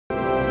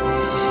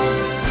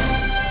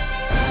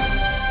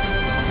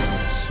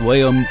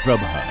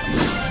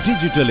SwayamPrabha.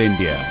 Digital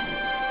India.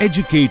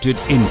 Educated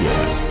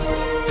India.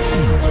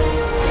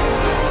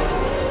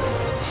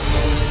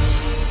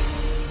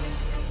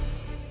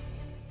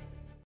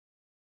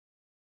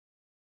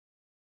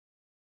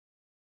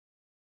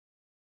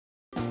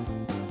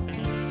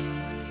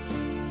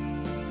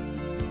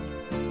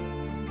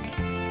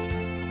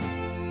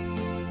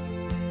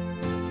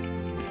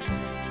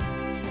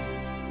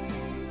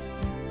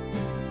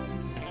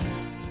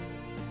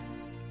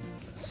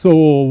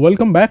 So,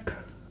 welcome back.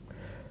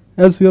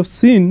 As we have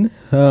seen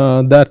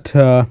that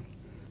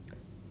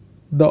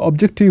the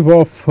objective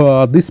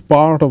of this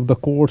part of the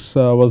course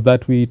was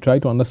that we try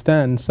to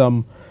understand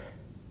some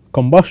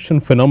combustion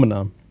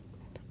phenomena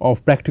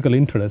of practical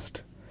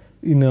interest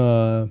in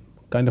a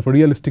kind of a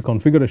realistic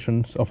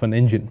configurations of an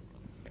engine,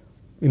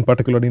 in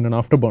particular in an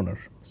afterburner.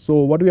 So,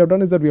 what we have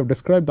done is that we have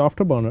described the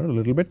afterburner a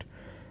little bit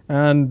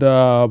and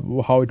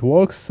how it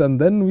works, and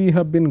then we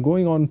have been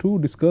going on to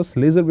discuss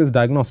laser based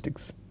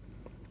diagnostics.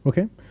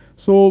 Okay.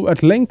 So,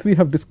 at length we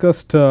have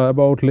discussed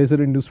about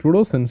laser induced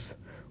fluorescence,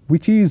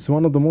 which is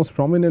one of the most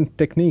prominent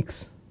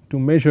techniques to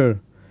measure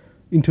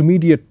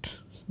intermediate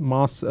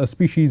mass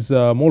species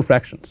mole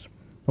fractions,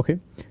 okay,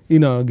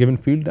 in a given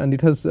field, and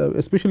it has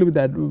especially with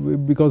that,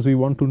 because we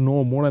want to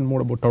know more and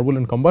more about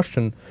turbulent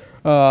combustion,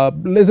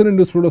 laser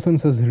induced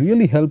fluorescence has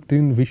really helped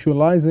in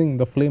visualizing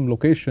the flame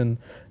location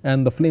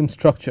and the flame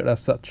structure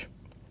as such.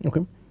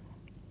 Okay.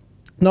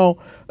 Now,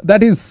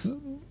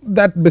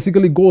 that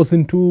basically goes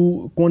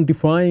into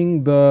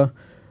quantifying the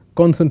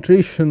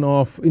concentration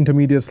of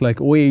intermediates like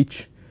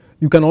OH.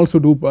 You can also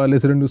do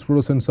laser induced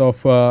fluorescence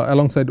of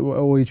alongside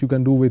OH, you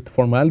can do with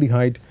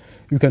formaldehyde,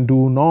 you can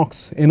do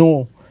NOx,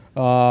 NO,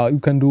 you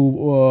can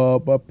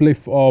do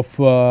PLIF of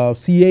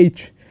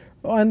CH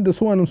and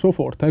so on and so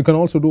forth. You can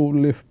also do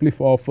PLIF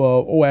of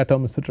O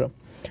atom, etc.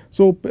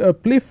 So,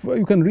 PLIF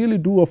you can really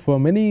do of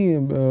many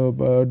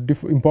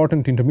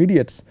important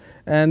intermediates,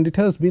 and it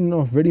has been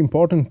a very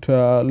important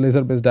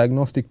laser based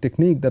diagnostic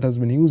technique that has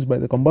been used by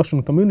the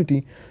combustion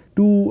community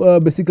to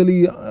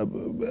basically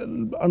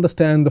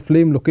understand the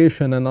flame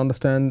location and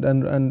understand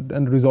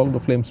and resolve the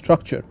flame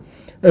structure.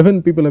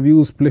 Even people have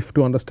used PLIF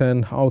to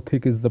understand how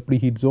thick is the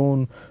preheat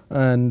zone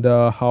and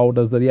how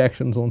does the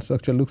reaction zone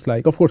structure looks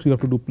like. Of course, you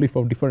have to do PLIF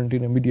of different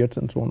intermediates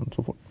and so on and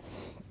so forth.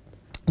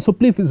 So,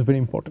 PLIF is very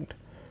important.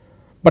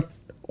 But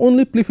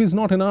only PLIF is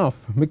not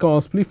enough,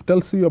 because PLIF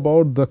tells you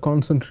about the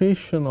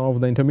concentration of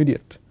the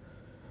intermediate.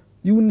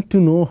 You need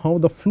to know how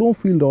the flow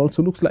field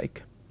also looks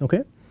like,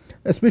 okay.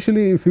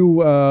 Especially if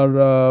you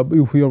are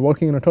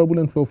working in a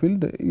turbulent flow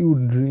field, you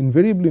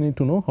invariably need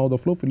to know how the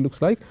flow field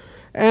looks like.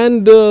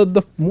 And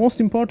the most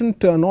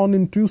important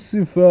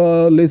non-intrusive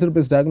laser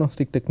based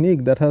diagnostic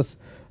technique that has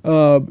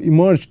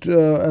emerged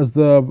as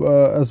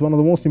one of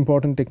the most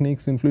important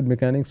techniques in fluid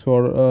mechanics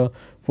for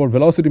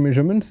velocity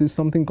measurements is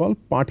something called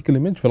particle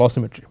image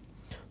velocimetry.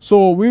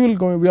 So, we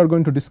are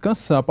going to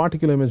discuss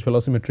particle image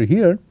velocimetry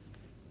here.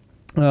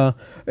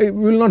 We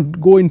will not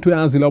go into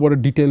as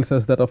elaborate details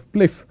as that of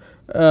PLIF,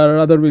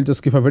 rather we will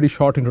just give a very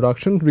short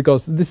introduction,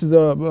 because this is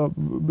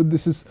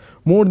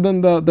more than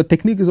the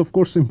technique is of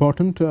course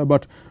important,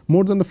 but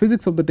more than the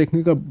physics of the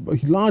technique, a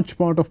large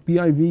part of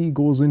PIV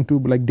goes into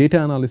like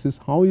data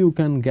analysis, how you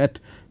can get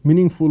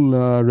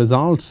meaningful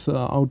results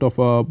out of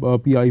a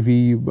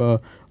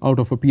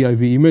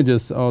PIV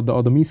images or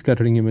the Mean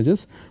scattering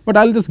images, but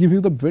I will just give you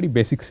the very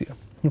basics here.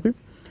 Okay.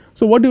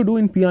 So, what do you do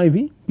in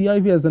PIV?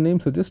 PIV, as the name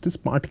suggests, is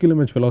particle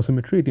image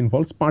velocimetry. It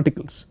involves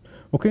particles.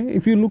 Okay.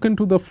 If you look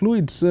into the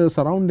fluids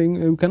surrounding,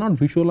 you cannot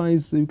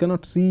visualize, you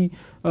cannot see,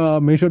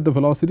 measure the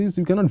velocities,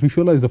 you cannot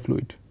visualize the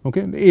fluid.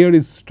 Okay. The air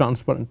is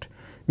transparent,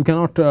 you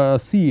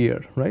cannot see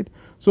air, right.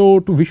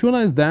 So, to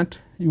visualize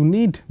that, you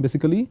need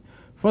basically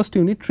first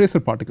you need tracer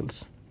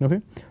particles.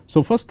 Okay.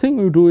 So, first thing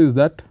you do is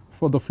that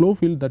for the flow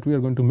field that we are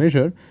going to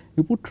measure,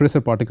 you put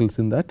tracer particles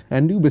in that,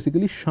 and you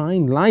basically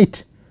shine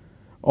light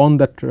on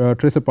that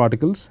tracer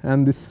particles,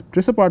 and this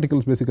tracer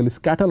particles basically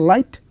scatter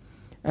light,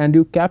 and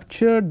you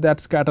capture that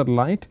scattered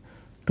light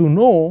to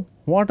know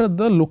what are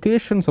the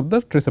locations of the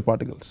tracer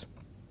particles.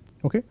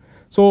 Okay.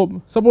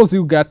 So, suppose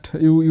you get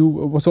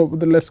so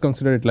let us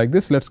consider it like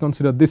this. Let us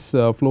consider this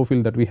flow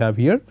field that we have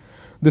here.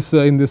 This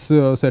in this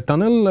say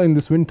tunnel, in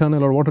this wind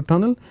tunnel or water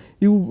tunnel,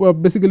 you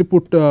basically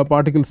put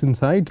particles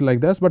inside like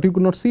this, but you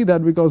could not see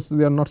that because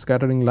they are not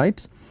scattering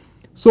lights.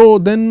 So,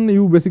 then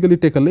you basically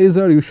take a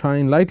laser, you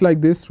shine light like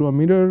this through a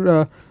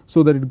mirror,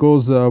 so that it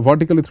goes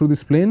vertically through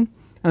this plane,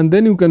 and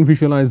then you can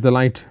visualize the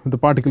light, the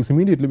particles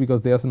immediately,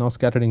 because they are now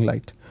scattering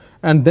light.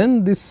 And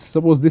then this,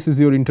 suppose this is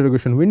your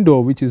interrogation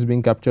window which is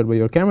being captured by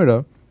your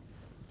camera,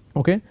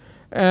 okay,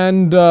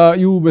 and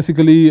you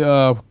basically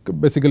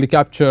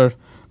capture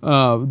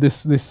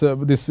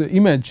this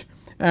image,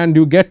 and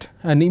you get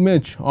an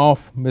image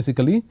of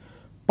basically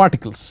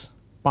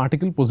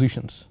particle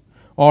positions,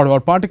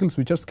 or particles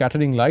which are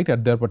scattering light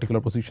at their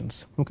particular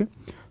positions. Okay.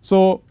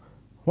 So,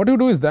 what you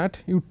do is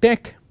that you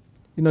take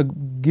in a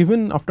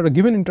given, after a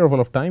given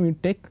interval of time, you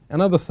take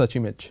another such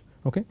image.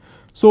 Okay.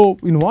 So,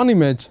 in one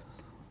image,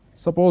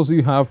 suppose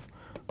you have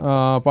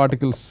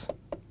particles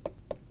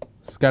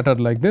scattered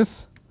like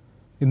this.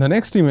 In the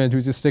next image,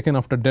 which is taken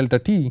after delta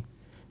t,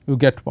 you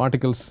get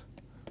particles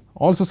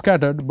also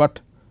scattered,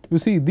 but you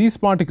see these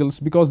particles,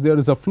 because there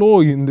is a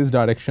flow in this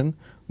direction,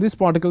 these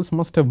particles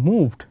must have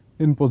moved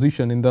in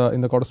position in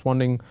the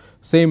corresponding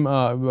same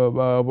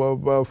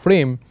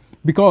frame,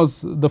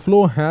 because the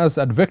flow has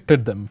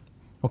advected them,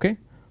 okay,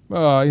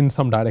 in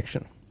some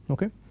direction.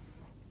 Okay.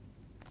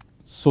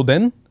 So,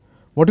 then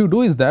what you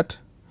do is that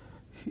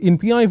in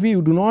PIV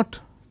you do not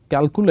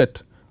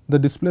calculate the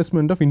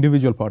displacement of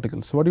individual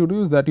particles. What you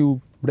do is that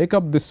you break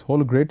up this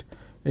whole grid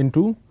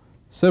into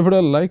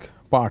several like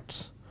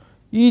parts.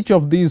 Each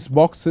of these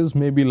boxes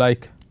may be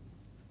like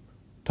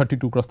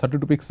 32 cross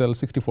 32 pixels,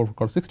 64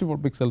 cross 64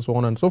 pixels, so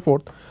on and so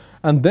forth,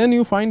 and then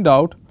you find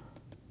out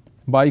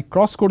by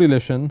cross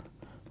correlation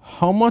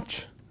how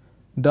much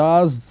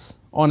does,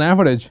 on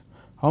average,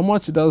 how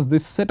much does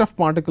this set of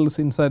particles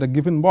inside a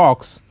given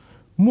box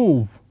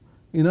move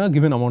in a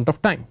given amount of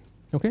time.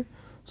 Okay.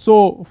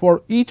 So,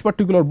 for each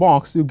particular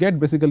box you get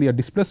basically a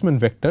displacement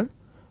vector,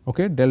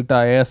 okay, delta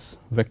S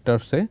vector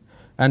say,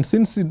 and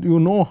since you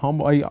know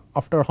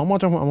after how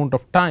much of amount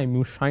of time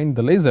you shine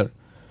the laser.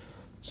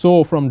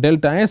 So, from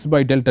delta S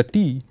by delta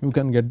t you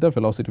can get the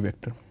velocity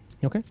vector.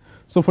 Okay.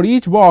 So, for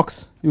each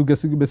box you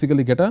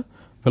basically get a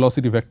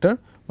velocity vector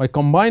by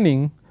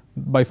combining,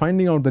 by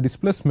finding out the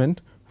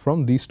displacement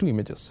from these two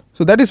images.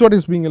 So, that is what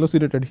is being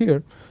elucidated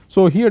here.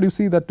 So, here you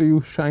see that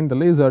you shine the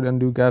laser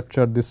and you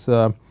capture this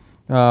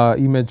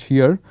image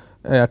here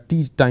at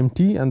t time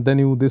t, and then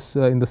you this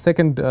in the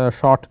second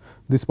shot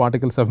these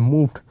particles have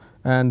moved,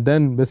 and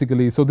then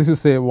basically, so this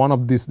is say one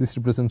of this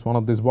represents one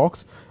of this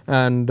box,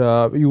 and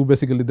you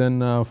basically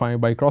then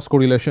find by cross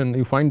correlation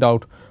you find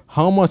out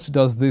how much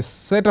does this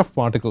set of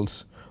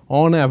particles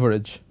on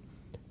average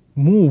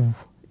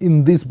move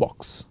in this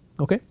box,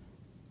 okay,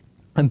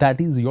 and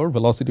that is your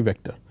velocity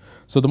vector.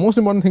 So, the most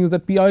important thing is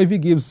that PIV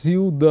gives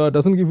you the,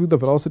 does not give you the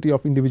velocity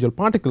of individual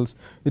particles,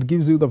 it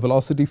gives you the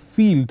velocity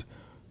field,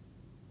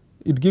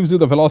 it gives you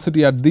the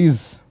velocity at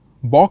these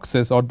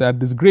boxes or at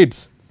these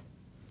grids,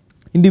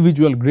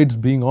 individual grids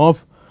being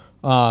of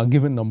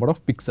given number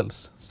of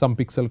pixels, some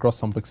pixel cross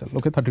some pixel,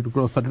 okay, 32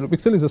 cross 32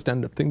 pixel is a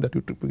standard thing that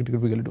you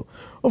typically do.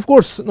 Of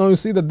course, now you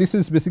see that this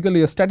is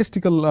basically a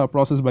statistical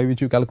process by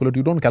which you calculate,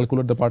 you do not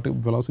calculate the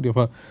velocity of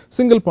a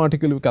single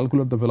particle, you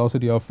calculate the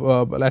velocity of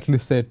at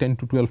least say 10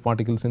 to 12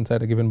 particles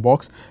inside a given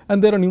box,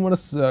 and there are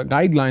numerous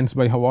guidelines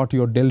by what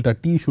your delta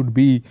t should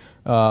be,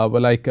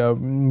 like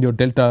your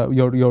delta,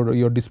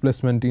 your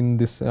displacement in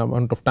this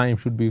amount of time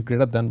should be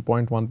greater than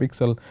 0.1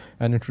 pixel,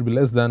 and it should be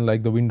less than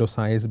like the window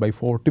size by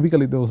 4.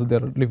 Typically those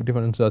there are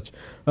different such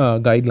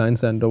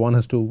guidelines, and one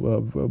has to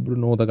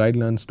know the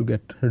guidelines to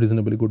get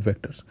reasonably good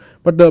vectors.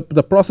 But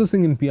the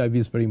processing in PIV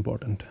is very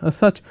important. As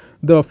such,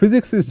 the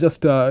physics is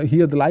just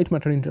here the light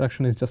matter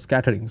interaction is just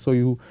scattering. So,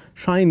 you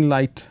shine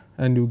light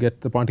and you get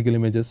the particle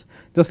images,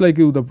 just like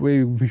the way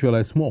you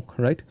visualize smoke,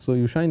 right. So,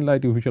 you shine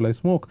light, you visualize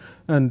smoke,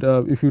 and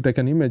if you take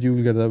an image you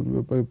will get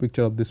a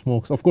picture of the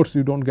smokes. Of course,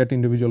 you do not get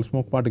individual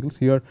smoke particles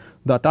here.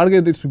 The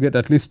target is to get,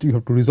 at least you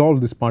have to resolve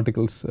these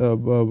particles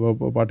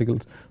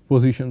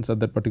positions at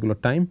that particular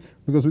time,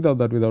 because without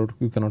that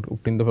you cannot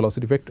obtain the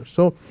velocity vector.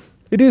 So,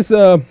 it is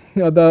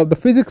the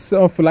physics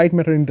of light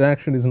matter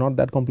interaction is not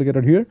that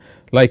complicated here,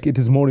 like it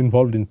is more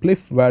involved in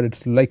PLIF, where it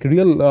is like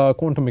real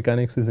quantum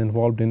mechanics is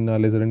involved in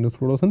laser induced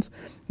fluorescence.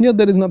 Here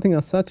there is nothing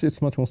as such, it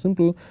is much more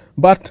simple,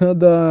 but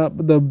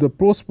the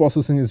post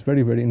processing is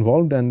very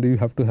involved, and you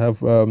have to have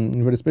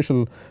very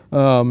special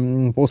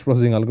post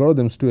processing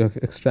algorithms to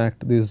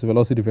extract these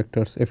velocity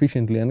vectors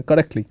efficiently and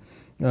correctly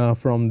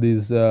from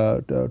these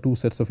two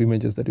sets of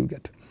images that you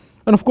get.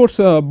 And of course,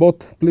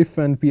 both PLIF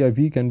and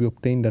PIV can be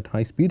obtained at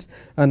high speeds,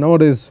 and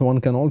nowadays one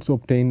can also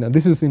obtain,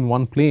 this is in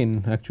one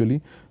plane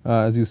actually,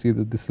 as you see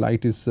that this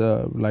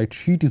light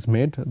sheet is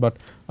made, but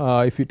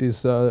if it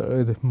is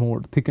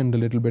more thickened a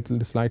little bit,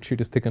 this light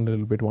sheet is thickened a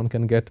little bit, one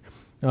can get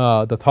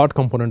the third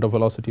component of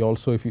velocity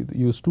also if you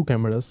use two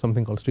cameras,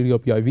 something called stereo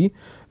PIV,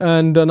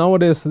 and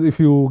nowadays if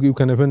you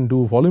can even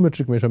do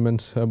volumetric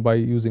measurements by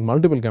using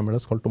multiple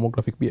cameras called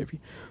tomographic PIV.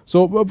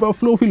 So,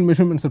 flow field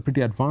measurements are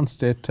pretty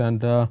advanced yet,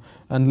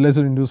 and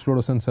laser induced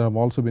fluorescence have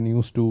also been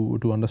used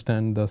to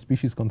understand the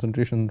species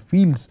concentration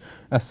fields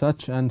as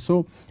such, and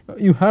so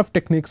you have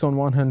techniques on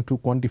one hand to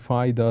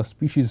quantify the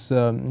species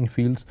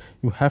fields,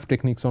 you have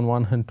techniques on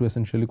one hand to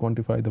essentially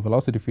quantify the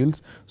velocity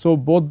fields. So,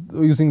 both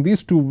using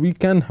these two we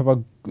can have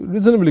a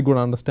reasonably good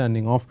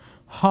understanding of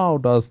how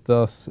does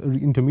the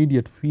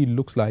intermediate field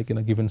looks like in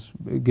a given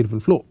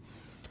flow.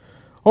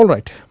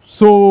 Alright.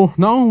 So,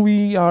 now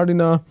we are in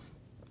a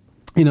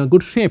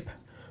good shape.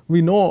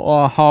 We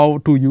know how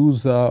to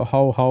use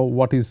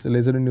what is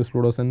laser induced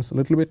fluorescence a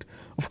little bit.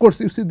 of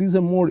course, you see these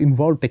are more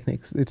involved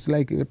techniques, it is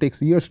like it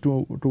takes years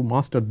to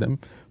master them.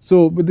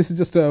 So, but this is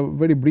just a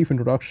very brief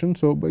introduction.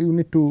 So, but you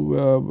need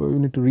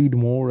to read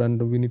more,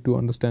 and we need to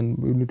understand,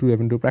 we need to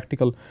have into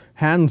practical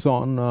hands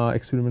on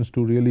experiments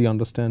to really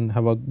understand,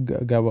 have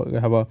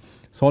a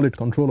solid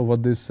control over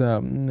these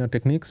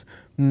techniques.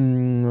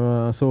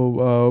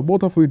 So,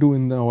 both of we do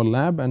in our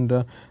lab,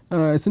 and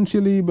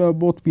essentially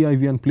both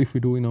PIV and PLIF we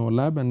do in our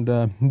lab, and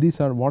these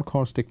are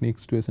workhorse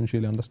techniques to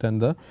essentially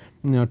understand the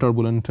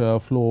turbulent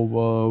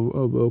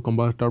flow,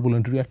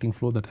 turbulent reacting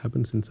flow that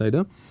happens inside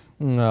a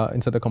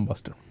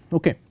combustor.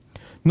 Okay.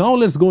 Now,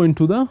 let us go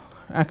into the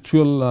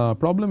actual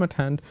problem at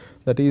hand,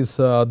 that is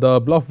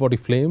the bluff body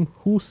flame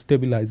whose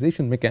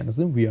stabilization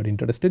mechanism we are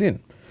interested in.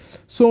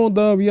 So,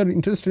 we are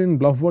interested in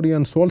bluff body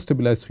and swirl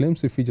stabilized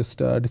flames. If we just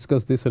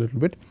discuss this a little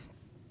bit.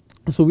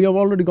 So, we have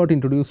already got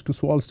introduced to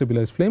swirl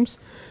stabilized flames.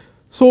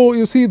 So,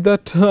 you see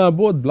that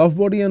both bluff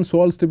body and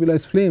swirl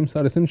stabilized flames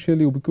are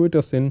essentially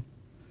ubiquitous in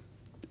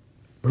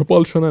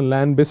propulsion and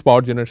land based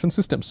power generation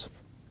systems.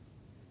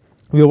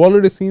 We have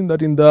already seen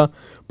that in the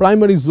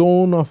primary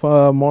zone of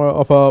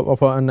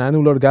an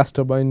annular gas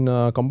turbine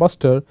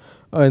combustor,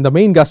 in the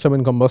main gas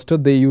turbine combustor,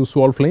 they use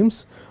swirl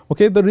flames.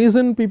 Okay. The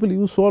reason people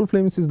use swirl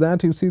flames is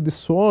that you see the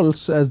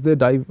swirls as they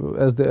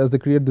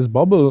create this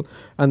bubble,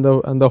 and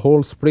the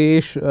whole spray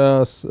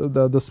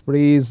the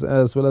sprays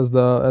as well as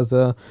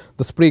the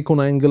spray cone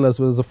angle as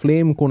well as the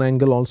flame cone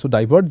angle also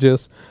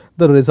diverges.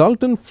 The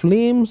resultant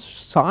flame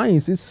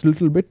size is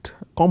little bit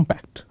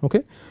compact.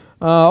 Okay.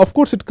 Of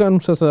course, it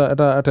comes as at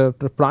a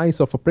price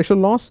of a pressure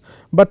loss,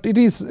 but it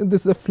is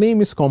the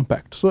flame is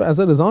compact. So, as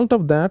a result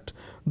of that,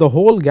 the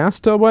whole gas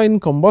turbine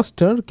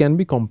combustor can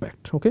be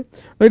compact. Okay.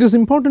 Now, it is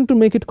important to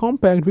make it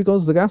compact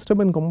because the gas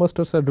turbine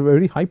combustors are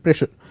very high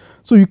pressure.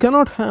 So, you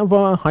cannot have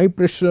a high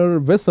pressure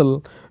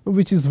vessel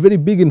which is very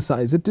big in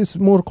size. It is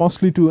more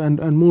costly to and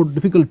more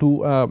difficult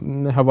to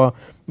have a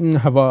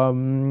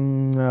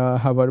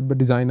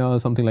designer or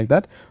something like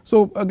that.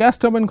 So, gas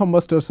turbine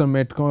combustors are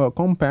made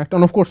compact,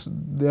 and of course,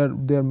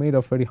 they are made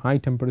of very high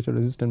temperature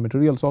resistant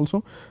materials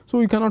also. So,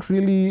 you cannot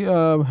really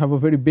have a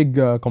very big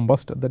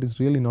combustor, that is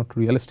really not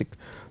realistic.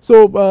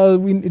 So,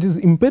 it is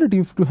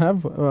imperative to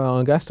have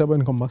gas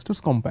turbine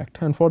combustors compact,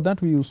 and for that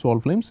we use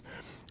swirl flames.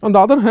 On the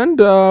other hand,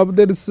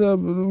 there is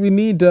we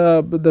need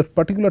the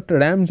particular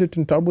ramjet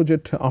and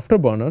turbojet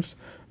afterburners,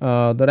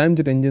 the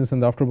ramjet engines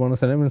and the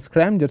afterburners, and even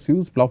scramjets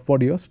use bluff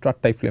body or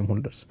strut type flame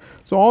holders.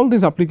 So, all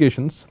these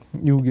applications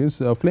you use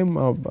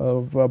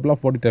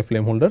bluff body type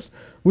flame holders,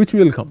 which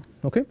will come.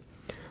 Okay.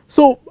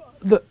 So,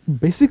 the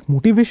basic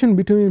motivation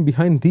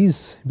behind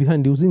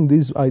using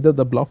these, either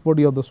the bluff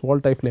body or the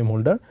swirl type flame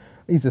holder,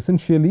 is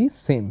essentially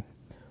same,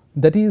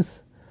 that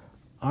is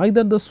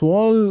either the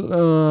swirl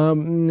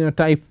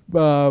type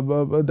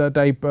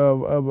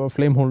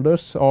flame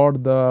holders or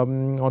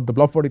the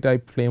bluff body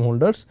type flame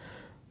holders.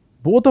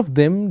 Both of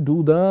them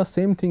do the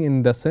same thing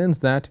in the sense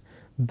that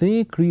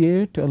they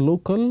create a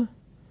local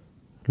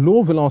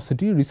low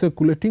velocity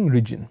recirculating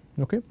region.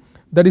 Okay.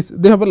 That is,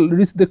 they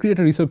create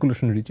a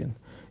recirculation region.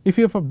 If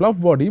you have a bluff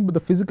body, but the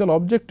physical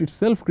object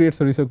itself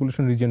creates a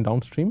recirculation region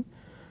downstream.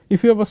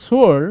 If you have a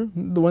swirl,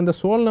 when the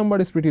swirl number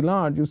is pretty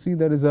large, you see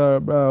there is a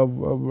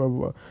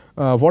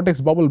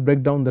vortex bubble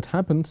breakdown that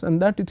happens,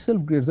 and that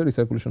itself creates a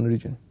recirculation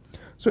region.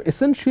 So,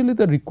 essentially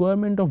the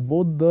requirement of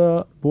both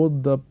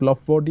the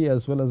bluff body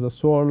as well as the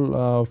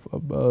swirl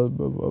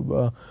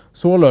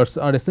swirlers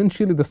are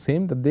essentially the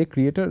same, that they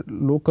create a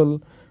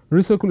local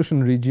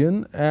recirculation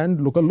region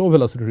and local low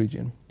velocity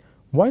region.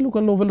 Why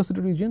local low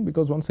velocity region?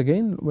 Because once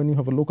again, when you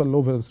have a local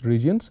low velocity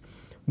regions,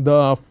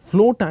 the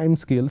flow time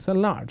scales are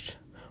large.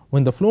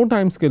 When the flow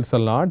time scales are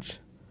large,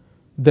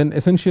 then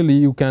essentially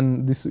you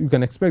can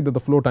expect that the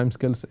flow time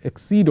scales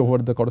exceed over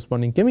the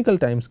corresponding chemical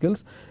time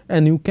scales,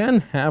 and you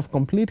can have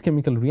complete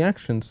chemical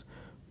reactions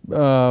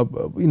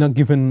in a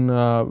given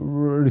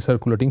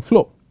recirculating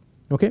flow.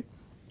 Okay.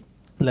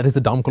 That is, the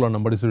down-color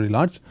number is very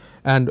large,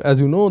 and as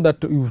you know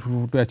that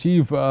to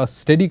achieve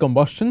steady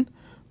combustion,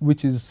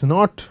 which is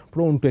not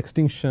prone to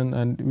extinction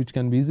and which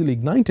can be easily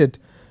ignited,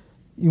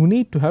 you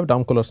need to have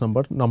down color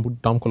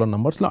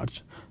numbers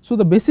large. So,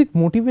 the basic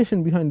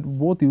motivation behind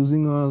both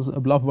using a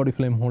bluff body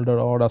flame holder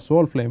or a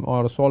swirl flame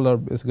or a swirler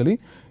basically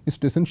is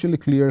to essentially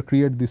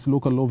create these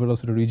local low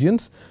velocity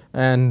regions,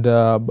 and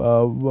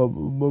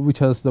which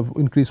has the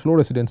increased flow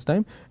residence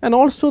time, and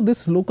also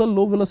this local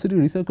low velocity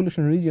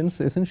recirculation regions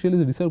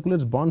essentially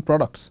recirculates bond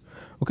products.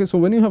 Okay. So,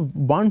 when you have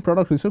bond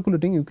product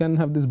recirculating, you can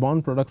have these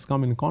bond products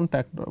come in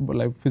contact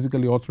like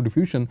physically or through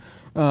diffusion,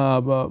 I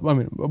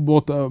mean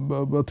both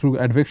through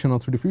advection or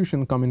through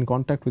diffusion come in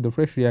contact with the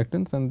fresh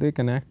reactants, and they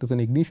can act as an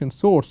ignition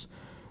source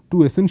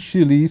to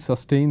essentially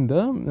sustain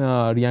the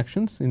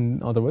reactions in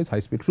otherwise high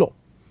speed flow.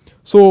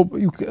 So,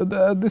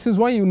 this is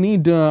why you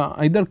need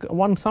either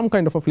some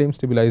kind of a flame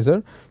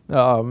stabilizer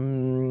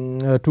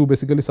to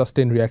basically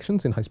sustain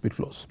reactions in high speed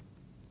flows.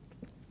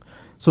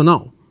 So,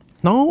 now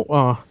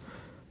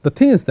the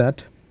thing is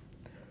that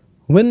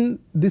when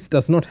this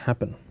does not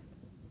happen,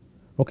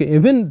 okay,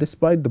 even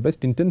despite the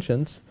best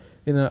intentions,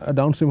 in a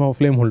downstream of a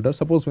flame holder.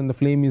 Suppose when the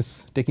flame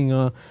is taking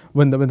a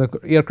when the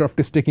aircraft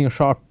is taking a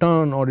sharp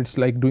turn, or it is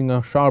like doing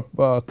a sharp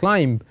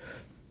climb,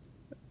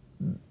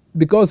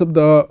 because of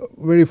the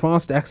very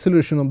fast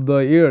acceleration of the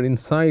air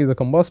inside the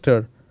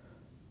combustor,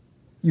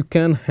 you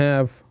can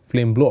have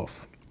flame blow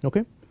off.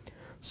 Okay.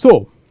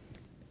 So,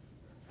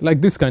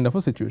 like this kind of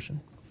a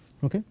situation.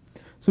 Okay.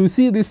 So, you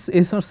see this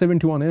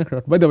SR-71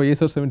 aircraft. By the way,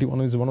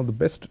 SR-71 is one of the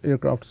best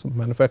aircrafts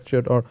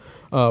manufactured or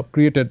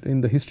created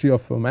in the history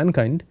of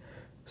mankind.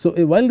 So,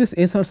 while this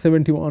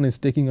SR-71 is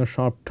taking a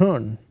sharp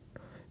turn,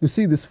 you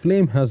see this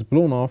flame has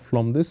blown off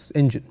from this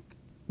engine.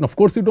 Now, of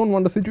course, you do not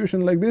want a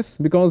situation like this,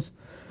 because,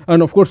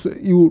 and of course,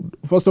 you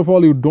first of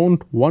all you do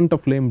not want a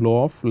flame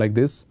blow off like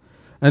this,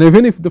 and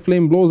even if the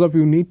flame blows off,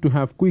 you need to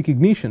have quick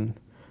ignition,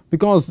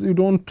 because you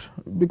do not,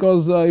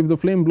 because if the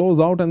flame blows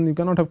out and you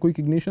cannot have quick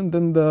ignition,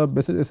 then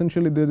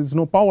essentially there is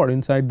no power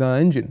inside the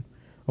engine.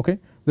 Okay.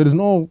 There is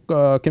no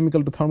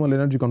chemical to thermal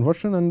energy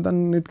conversion, and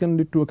then it can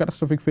lead to a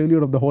catastrophic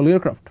failure of the whole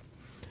aircraft.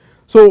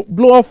 So,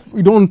 blow off,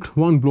 we do not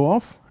want blow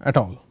off at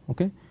all.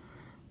 Okay.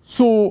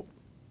 So,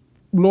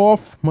 blow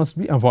off must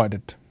be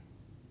avoided.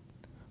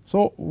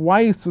 So,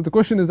 why? So, the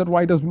question is that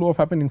why does blow off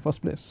happen in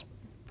first place?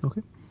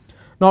 Okay.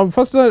 Now,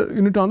 first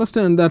you need to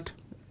understand that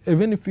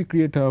even if we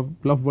create a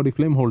bluff body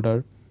flame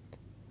holder,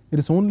 it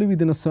is only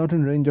within a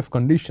certain range of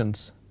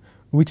conditions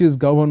which is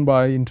governed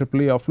by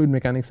interplay of fluid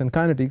mechanics and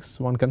kinetics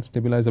one can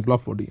stabilize a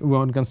bluff body,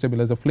 one can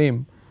stabilize a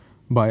flame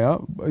by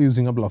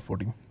using a bluff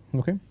body.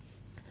 Okay.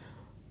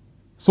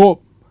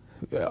 So,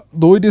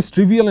 though it is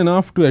trivial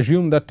enough to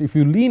assume that if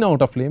you lean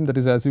out a flame, that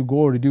is as you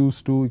go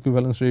reduce to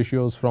equivalence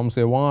ratios from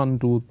say 1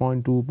 to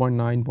 0.2,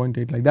 0.9,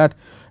 0.8 like that,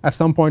 at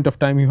some point of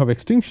time you have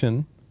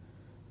extinction.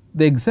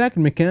 The exact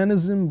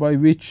mechanism by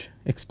which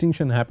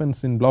extinction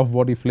happens in bluff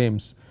body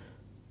flames,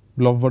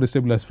 bluff body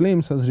stabilized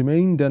flames, has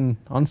remained an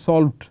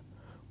unsolved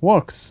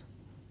works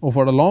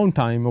over a long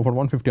time, over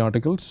 150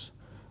 articles,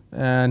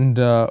 and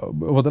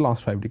over the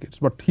last 5 decades.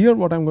 But here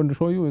what I am going to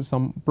show you is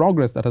some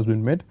progress that has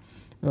been made.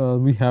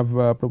 We have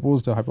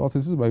proposed a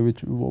hypothesis by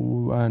which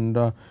and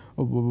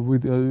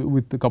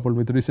coupled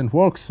with recent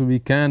works, we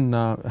can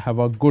have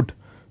a good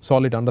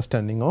solid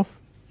understanding of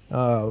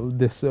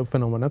this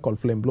phenomena called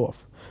flame blow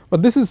off.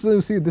 But this is,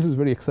 you see, this is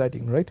very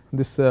exciting, right?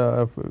 This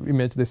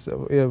image, this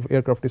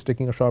aircraft is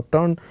taking a sharp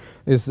turn,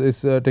 is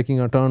taking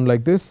a turn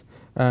like this,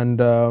 and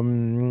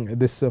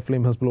this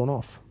flame has blown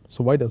off.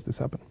 So, why does this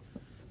happen?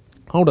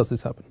 How does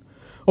this happen?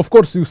 Of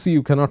course, you see,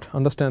 you cannot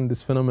understand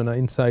this phenomena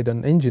inside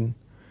an engine,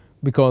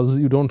 because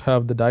you do not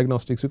have the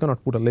diagnostics, you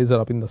cannot put a laser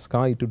up in the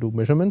sky to do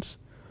measurements.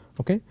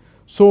 Okay.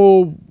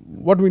 So,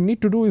 what we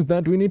need to do is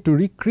that we need to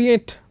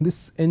recreate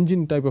this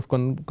engine type of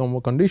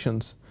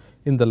conditions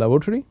in the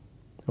laboratory.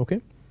 Okay.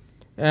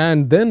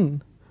 And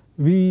then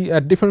we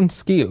at different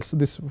scales,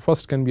 this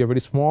first can be a very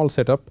small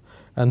setup,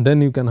 and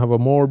then you can have a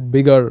more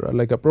bigger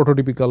like a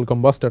prototypical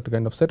combustor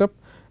kind of setup,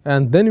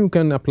 and then you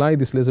can apply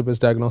this laser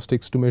based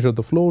diagnostics to measure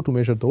the flow, to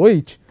measure the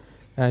OH,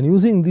 and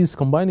using these,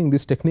 combining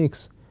these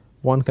techniques,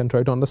 one can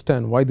try to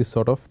understand why this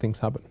sort of things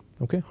happen.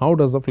 Okay. How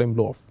does the flame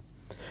blow off?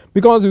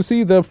 Because you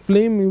see the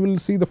flame, you will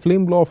see the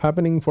flame blow off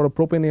happening for a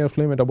propane air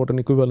flame at about an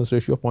equivalence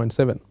ratio of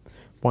 0.7,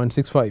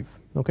 0.65.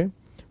 Okay.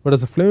 But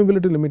as the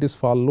flammability limit is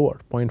far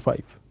lower,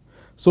 0.5.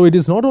 So, it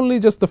is not only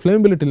just the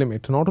flammability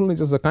limit, not only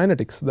just the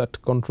kinetics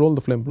that control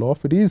the flame blow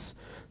off, it is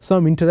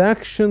some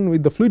interaction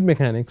with the fluid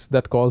mechanics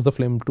that cause the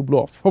flame to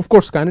blow off. Of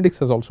course, kinetics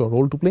has also a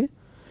role to play,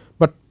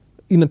 but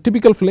in a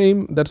typical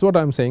flame, that is what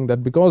I am saying,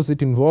 that because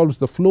it involves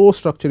the flow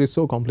structure is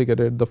so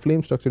complicated, the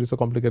flame structure is so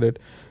complicated,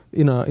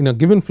 in a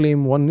given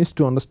flame one needs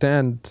to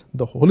understand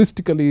the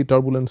holistically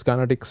turbulence,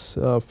 kinetics,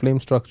 flame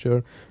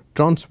structure,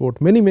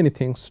 transport, many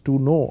things to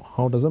know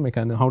how does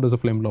a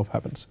flame blow off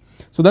happens.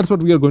 So, that is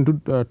what we are going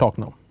to talk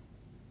now.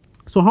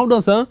 So, how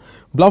does a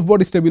bluff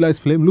body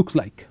stabilized flame looks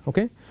like?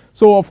 Okay.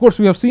 So, of course,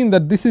 we have seen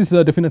that this is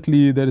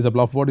definitely there is a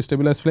bluff body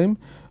stabilized flame.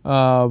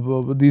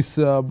 This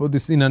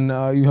in an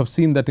you have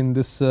seen that in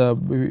this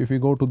if we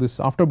go to this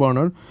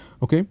afterburner.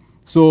 Okay.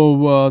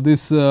 So,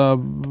 these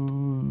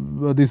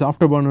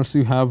afterburners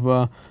you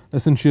have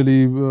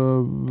essentially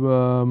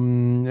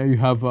you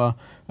have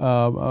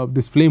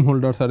these flame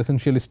holders are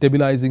essentially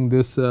stabilizing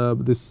this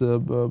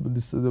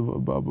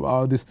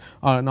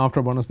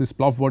afterburners, these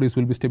bluff bodies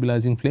will be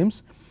stabilizing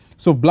flames.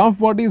 So, bluff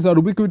bodies are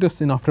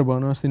ubiquitous in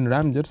afterburners, in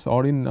ramjets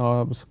or in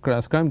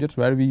scramjets,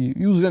 where we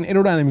use an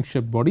aerodynamic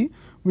shaped body,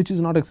 which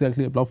is not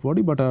exactly a bluff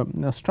body, but a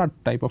strut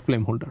type of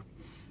flame holder.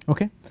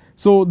 Okay.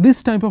 So,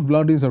 this type of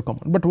bodies are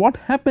common, but what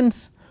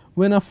happens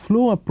when a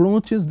flow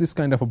approaches this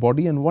kind of a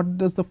body, and what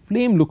does the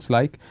flame looks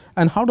like,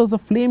 and how does the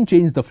flame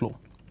change the flow?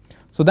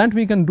 So, that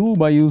we can do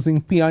by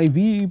using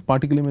PIV,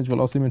 particle image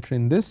velocimetry,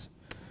 in this.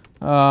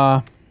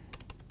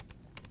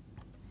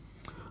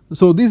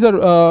 So, these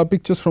are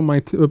pictures from my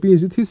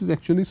PhD thesis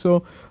actually.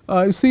 So,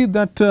 you see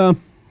that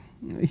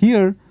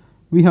here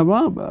we have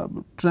a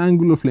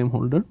triangular flame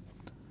holder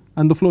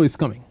and the flow is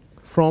coming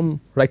from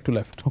right to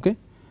left. Okay.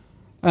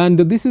 and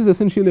this is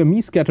essentially a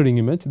Mie scattering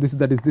image. This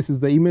is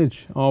the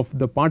image of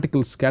the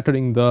particles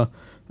scattering the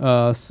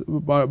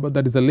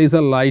that is a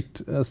laser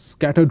light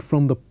scattered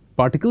from the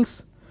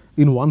particles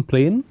in one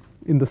plane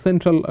in the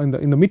central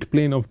in the mid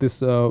plane of this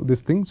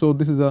this thing. So,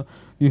 this is a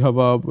you have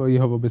a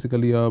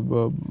basically a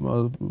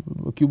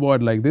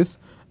cuboid like this,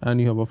 and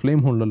you have a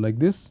flame holder like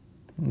this.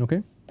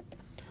 Okay.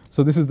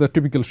 So, this is the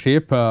typical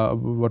shape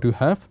what you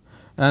have,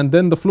 and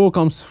then the flow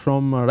comes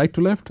from right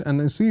to left, and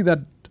you see that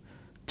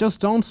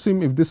just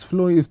downstream, if this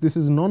flow, if this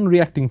is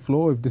non-reacting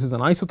flow, if this is an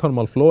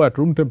isothermal flow at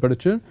room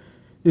temperature,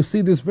 you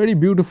see this very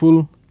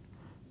beautiful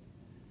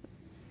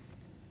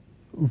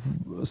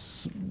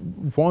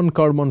von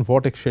Karman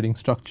vortex shading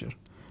structure,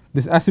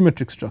 this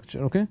asymmetric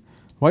structure. Okay.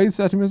 Why is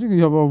asymmetric?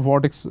 You have a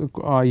vortex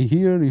eye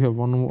here, you have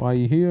one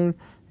eye here,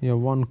 you have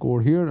one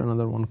core here,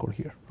 another one core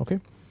here. Okay.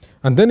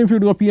 And then if you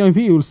do a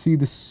PIV, you will see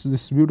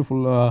this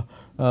beautiful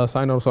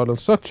sinusoidal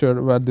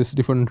structure where this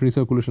different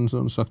recirculation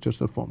zone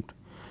structures are formed.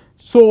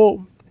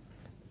 So,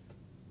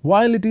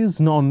 while it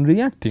is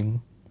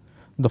non-reacting,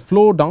 the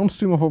flow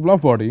downstream of a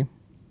bluff body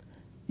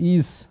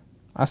is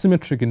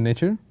asymmetric in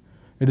nature.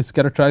 It is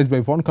characterized by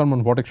von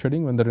Karman vortex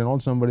shading when the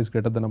Reynolds number is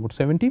greater than about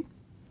 70.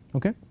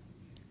 Okay.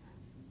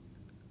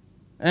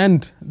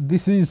 And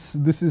this is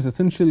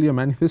essentially a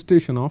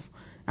manifestation of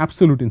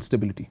absolute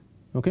instability.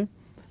 Okay.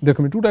 There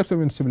can be two types of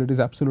instabilities,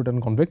 absolute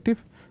and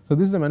convective. So,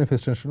 this is a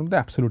manifestation of the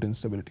absolute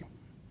instability.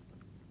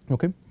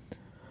 Okay.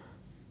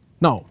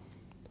 Now,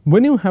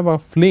 when you have a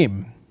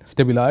flame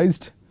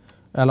stabilized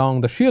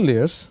along the shear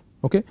layers,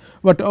 okay,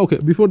 but okay,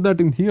 before that,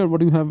 in here what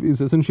you have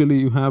is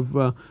essentially you have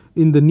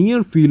in the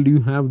near field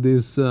you have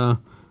this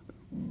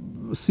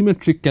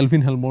symmetric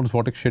Kelvin-Helmholtz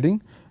vortex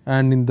shading,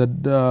 and in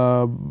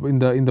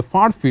the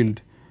far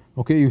field,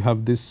 okay, you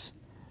have this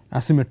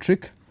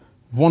asymmetric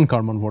von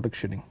Karman vortex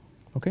shading.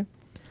 Okay.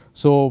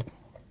 So,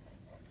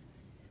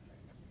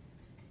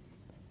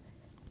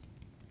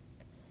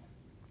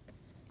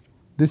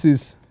 this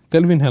is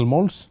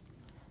Kelvin-Helmholtz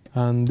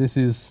and this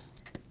is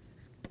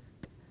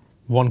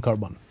von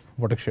Karman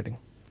vortex shading.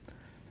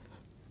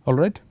 All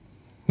right.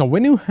 Now,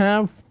 when you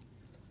have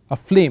a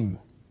flame,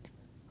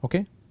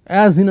 okay,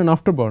 as in an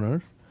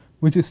afterburner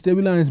which is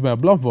stabilized by a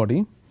bluff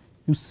body,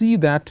 you see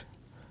that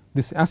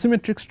this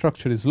asymmetric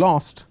structure is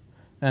lost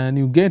and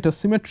you get a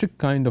symmetric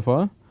kind of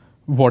a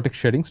vortex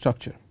shading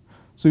structure.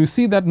 So, you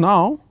see that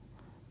now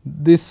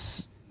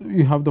this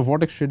you have the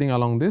vortex shading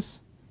along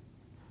this.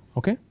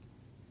 Okay.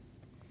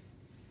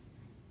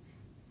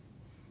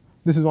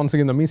 This is once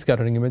again the Mie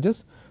scattering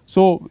images.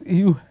 So,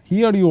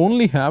 here you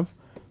only have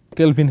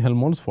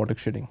Kelvin-Helmholtz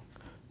vortex shading,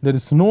 there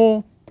is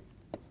no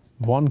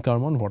von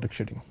Karman vortex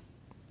shading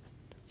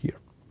here.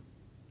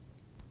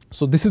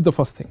 So, this is the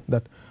first thing,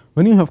 that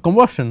when you have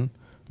combustion,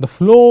 the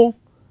flow,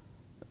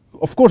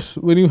 of course,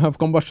 when you have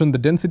combustion the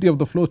density of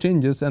the flow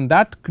changes, and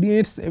that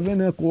creates even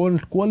a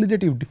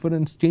qualitative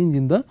difference change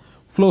in the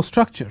flow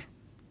structure.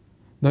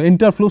 The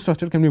entire flow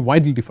structure can be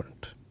widely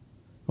different,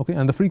 okay,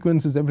 and the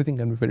frequencies, everything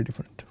can be very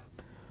different.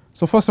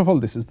 So, first of all,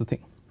 this is the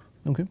thing.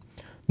 Okay.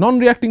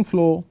 Non-reacting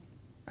flow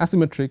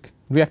asymmetric,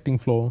 reacting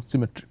flow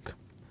symmetric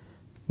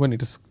when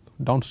it is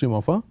downstream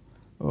of a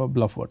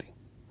bluff body.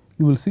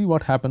 You will see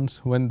what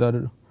happens when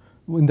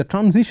in the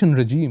transition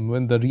regime,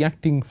 when the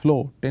reacting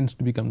flow tends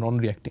to become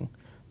non-reacting,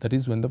 that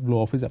is when the blow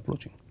off is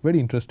approaching. Very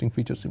interesting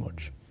features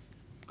emerge.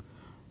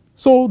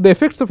 So, the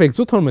effects of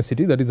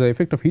exothermicity, that is the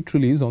effect of heat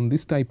release on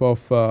this type of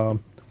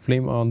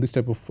flame, on this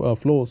type of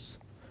flows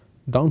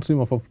downstream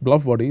of a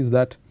bluff body, is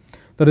that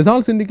the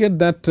results indicate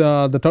that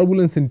the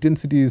turbulence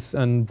intensities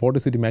and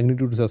vorticity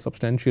magnitudes are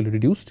substantially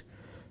reduced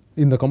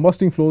in the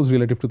combusting flows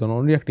relative to the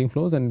non-reacting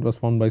flows, and it was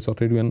found by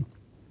Soteriou and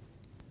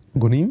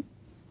Gonim.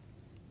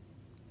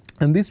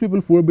 And these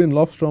people, Furby and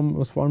Lofstrom,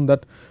 was found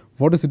that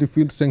vorticity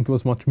field strength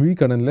was much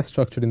weaker and less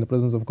structured in the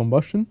presence of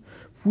combustion.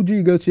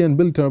 Fuji, Igachi and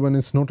Bill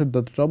Turbinis noted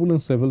that the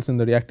turbulence levels in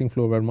the reacting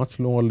flow were much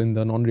lower in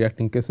the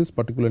non-reacting cases,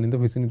 particularly in the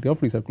vicinity of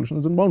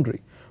recirculation zone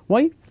boundary.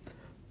 Why?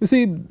 You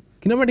see,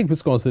 kinematic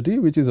viscosity,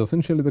 which is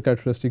essentially the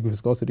characteristic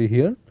viscosity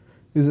here,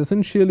 is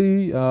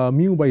essentially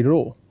mu by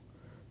rho.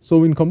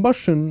 So, in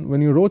combustion,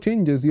 when your rho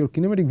changes, your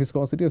kinematic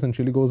viscosity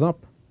essentially goes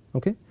up.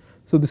 Okay?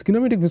 So, this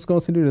kinematic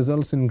viscosity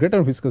results in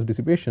greater viscous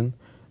dissipation,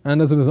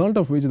 and as a result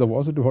of which the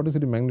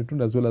vorticity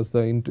magnitude as well as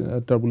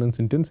the turbulence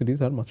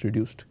intensities are much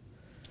reduced.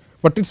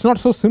 But it is not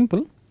so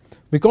simple,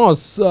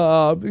 because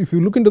if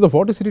you look into the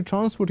vorticity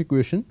transport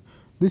equation,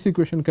 this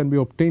equation can be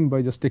obtained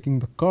by just taking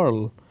the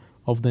curl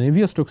of the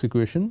Navier-Stokes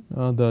equation,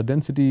 the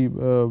density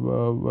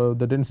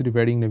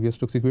varying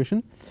Navier-Stokes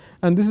equation,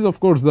 and this is of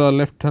course the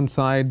left hand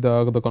side,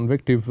 the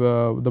convective,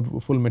 the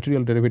full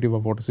material derivative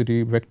of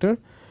vorticity vector.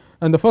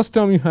 And the first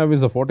term you have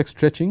is the vortex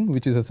stretching,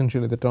 which is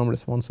essentially the term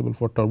responsible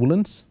for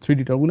turbulence,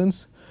 3D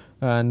turbulence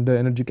and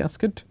energy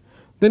cascade.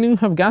 Then you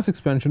have gas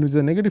expansion, which is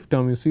a negative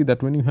term. You see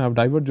that when you have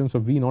divergence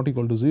of V not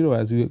equal to 0,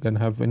 as you can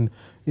have in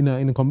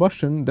a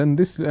combustion, then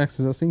this acts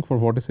as a sink for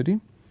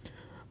vorticity.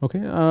 Okay,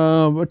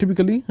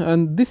 typically,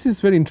 and this is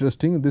very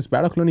interesting, this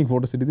paraclonic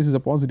vorticity, this is a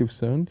positive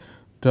sign.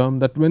 term,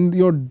 that when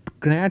your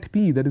grad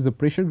P, that is the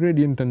pressure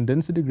gradient and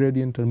density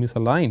gradient, are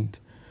misaligned,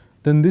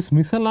 then this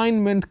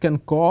misalignment can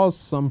cause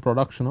some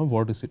production of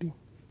vorticity.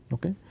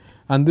 Okay.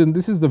 And then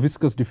this is the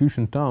viscous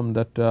diffusion term,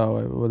 that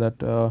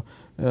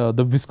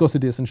the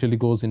viscosity essentially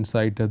goes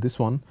inside this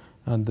one,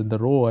 and then the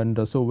rho,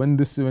 and so when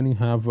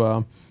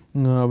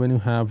you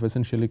have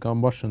essentially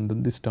combustion,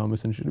 then this term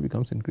essentially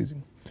becomes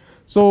increasing.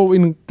 So,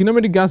 in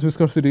kinematic gas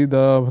viscosity,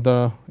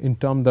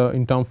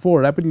 in term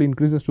 4 rapidly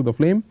increases to the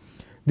flame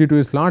due to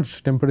its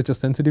large temperature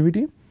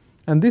sensitivity,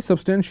 and this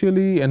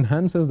substantially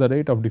enhances the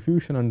rate of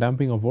diffusion and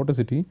damping of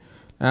vorticity,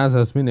 as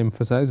has been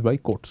emphasized by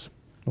Coates.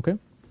 Okay.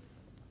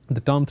 The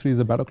term 3 is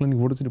the baroclinic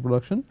vorticity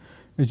production,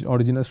 which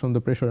originates from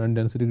the pressure and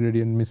density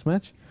gradient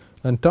mismatch,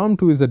 and term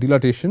 2 is the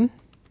dilatation,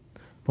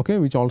 okay,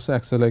 which also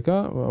acts like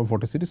a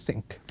vorticity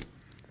sink.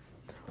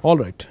 All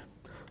right.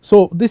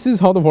 So, this is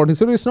how the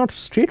vorticity, it is not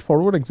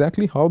straightforward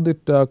exactly how the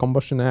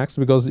combustion acts,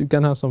 because you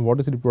can have some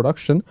vorticity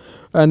production,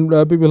 and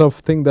people have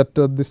think that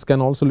this can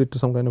also lead to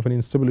some kind of an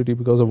instability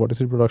because of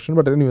vorticity production,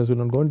 but anyways we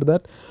will not go into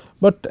that.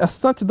 But as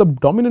such, the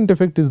dominant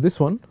effect is this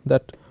one,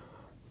 that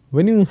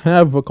when you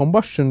have a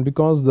combustion,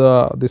 because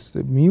this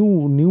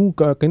new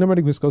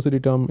kinematic viscosity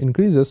term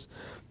increases,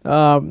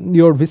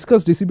 your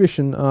viscous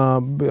dissipation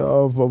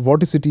of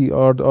vorticity,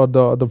 or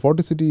the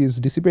vorticity is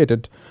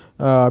dissipated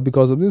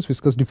because of this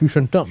viscous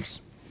diffusion terms.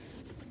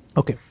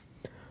 Okay.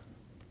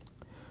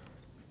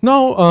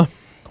 Now,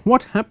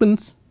 what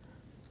happens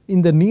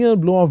in the near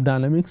blow off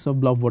dynamics of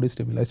blow body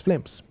stabilized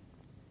flames?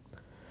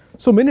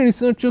 So, many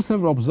researchers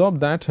have observed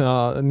that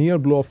near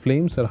blow off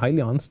flames are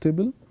highly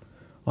unstable,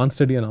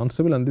 unsteady and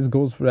unstable, and this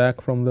goes back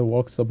from the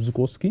works of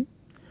Zukowski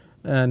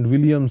and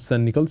Williams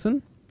and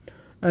Nicholson.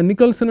 And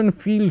Nicholson and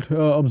Field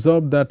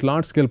observed that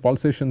large scale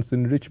pulsations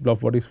in rich blow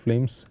body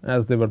flames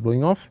as they were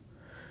blowing off,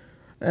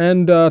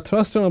 and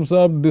Thurston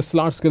observed this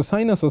large scale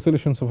sinus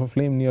oscillations of a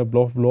flame near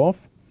blow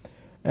off,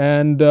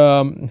 and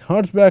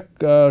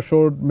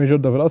Herzberg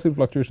measured the velocity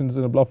fluctuations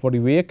in a blow body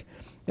wake,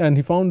 and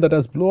he found that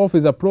as blow off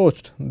is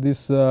approached,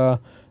 this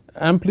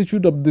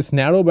amplitude of this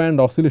narrow band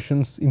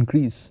oscillations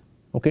increase.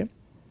 Okay.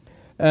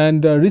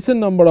 And recent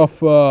number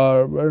of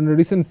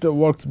recent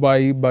works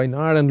by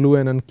Nair and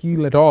Lewin and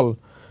Kiel et al.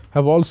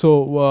 Have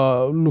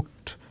also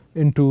looked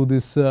into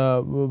this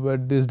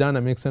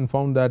dynamics, and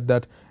found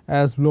that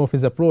as blow off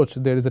is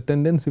approached, there is a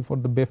tendency for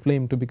the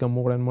flame to become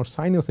more and more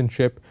sinus in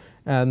shape,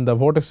 and the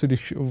vortex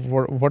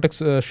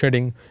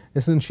shedding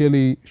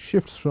essentially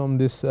shifts from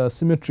this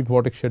symmetric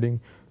vortex shedding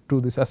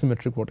to this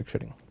asymmetric vortex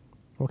shedding.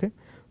 Okay.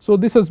 So,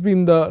 this has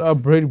been the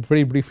very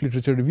brief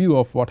literature review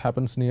of what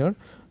happens near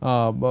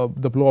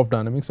the blow off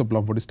dynamics of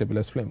blow body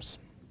stabilized flames.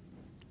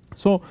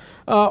 So,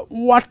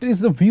 what is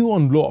the view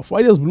on blow off?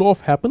 Why does blow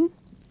off happen?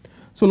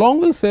 So,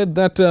 Longwell said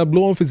that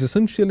blow off is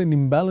essentially an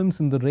imbalance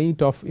in the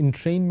rate of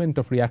entrainment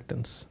of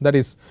reactants. That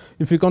is,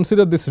 if you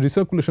consider this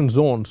recirculation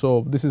zone,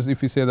 so this is,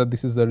 if we say that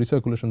this is the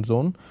recirculation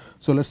zone.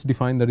 So, let us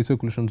define the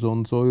recirculation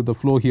zone. So, the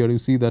flow here, you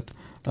see that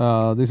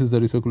this is the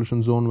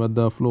recirculation zone where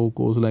the flow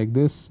goes like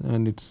this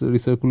and it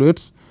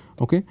recirculates.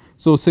 Okay.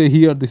 So, say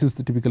here this is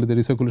typically the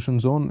recirculation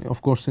zone.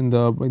 Of course, in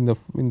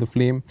the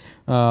flame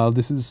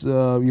this is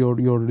your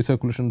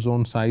recirculation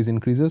zone size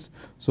increases.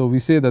 So, we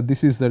say that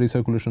this is the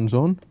recirculation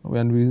zone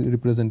and we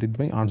represent it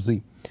by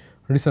RZ,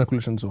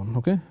 recirculation zone.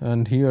 Okay.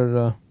 And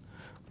here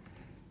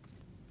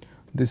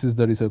this is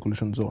the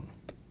recirculation zone.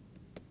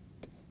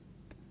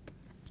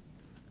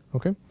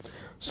 Okay.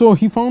 So,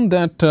 he found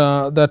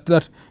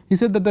that he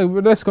said that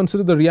let us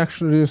consider the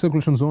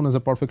recirculation zone as a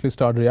perfectly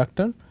starred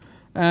reactor.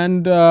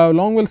 And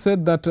Longwell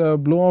said that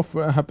blow off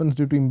happens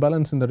due to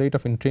imbalance in the rate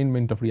of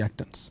entrainment of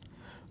reactants.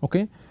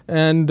 Okay.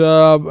 And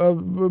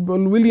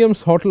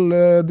Williams,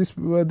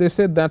 Hottel, they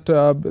said that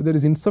there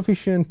is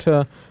insufficient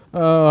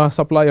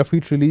supply of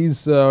heat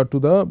release to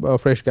the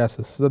fresh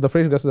gases, that the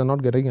fresh gases are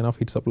not getting enough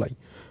heat supply.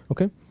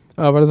 Okay.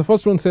 Whereas the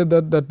first one said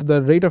that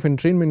the rate of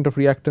entrainment of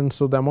reactants,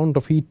 so the amount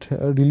of heat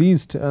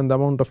released and the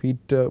amount of heat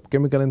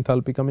chemical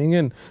enthalpy coming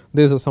in,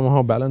 there is a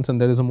somehow balance and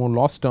there is a more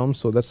loss term.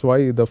 So, that is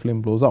why the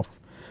flame blows off.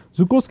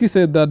 Zukowski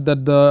said that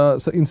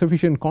the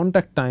insufficient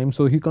contact time.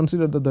 So, he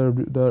considered that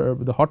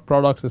the hot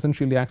products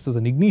essentially acts as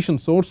an ignition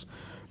source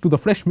to the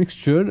fresh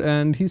mixture,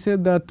 and he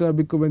said that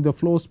because when the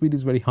flow speed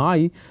is very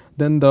high,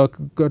 then the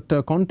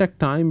contact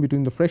time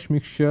between the fresh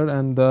mixture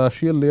and the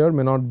shear layer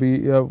may not be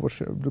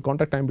the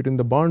contact time between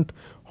the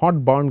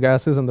hot burnt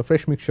gases and the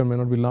fresh mixture may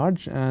not be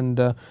large,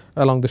 and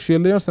along the shear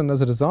layers, and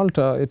as a result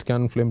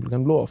flame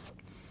can blow off.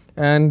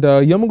 And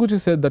Yamaguchi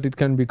said that it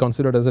can be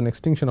considered as an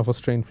extinction of a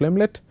strained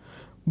flamelet.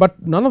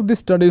 But none of these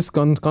studies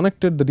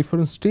connected the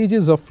different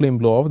stages of flame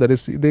blow off, that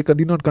is, they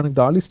did not connect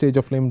the early stage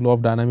of flame blow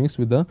off dynamics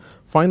with the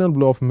final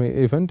blow off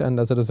event, and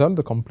as a result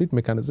the complete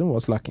mechanism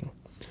was lacking.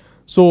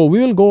 So, we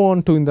will go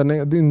on to in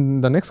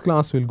the next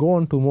class we will go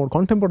on to more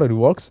contemporary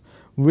works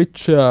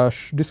which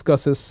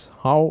discusses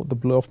how the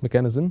blow off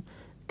mechanism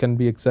can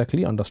be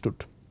exactly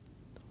understood.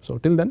 So,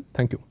 till then,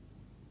 thank you.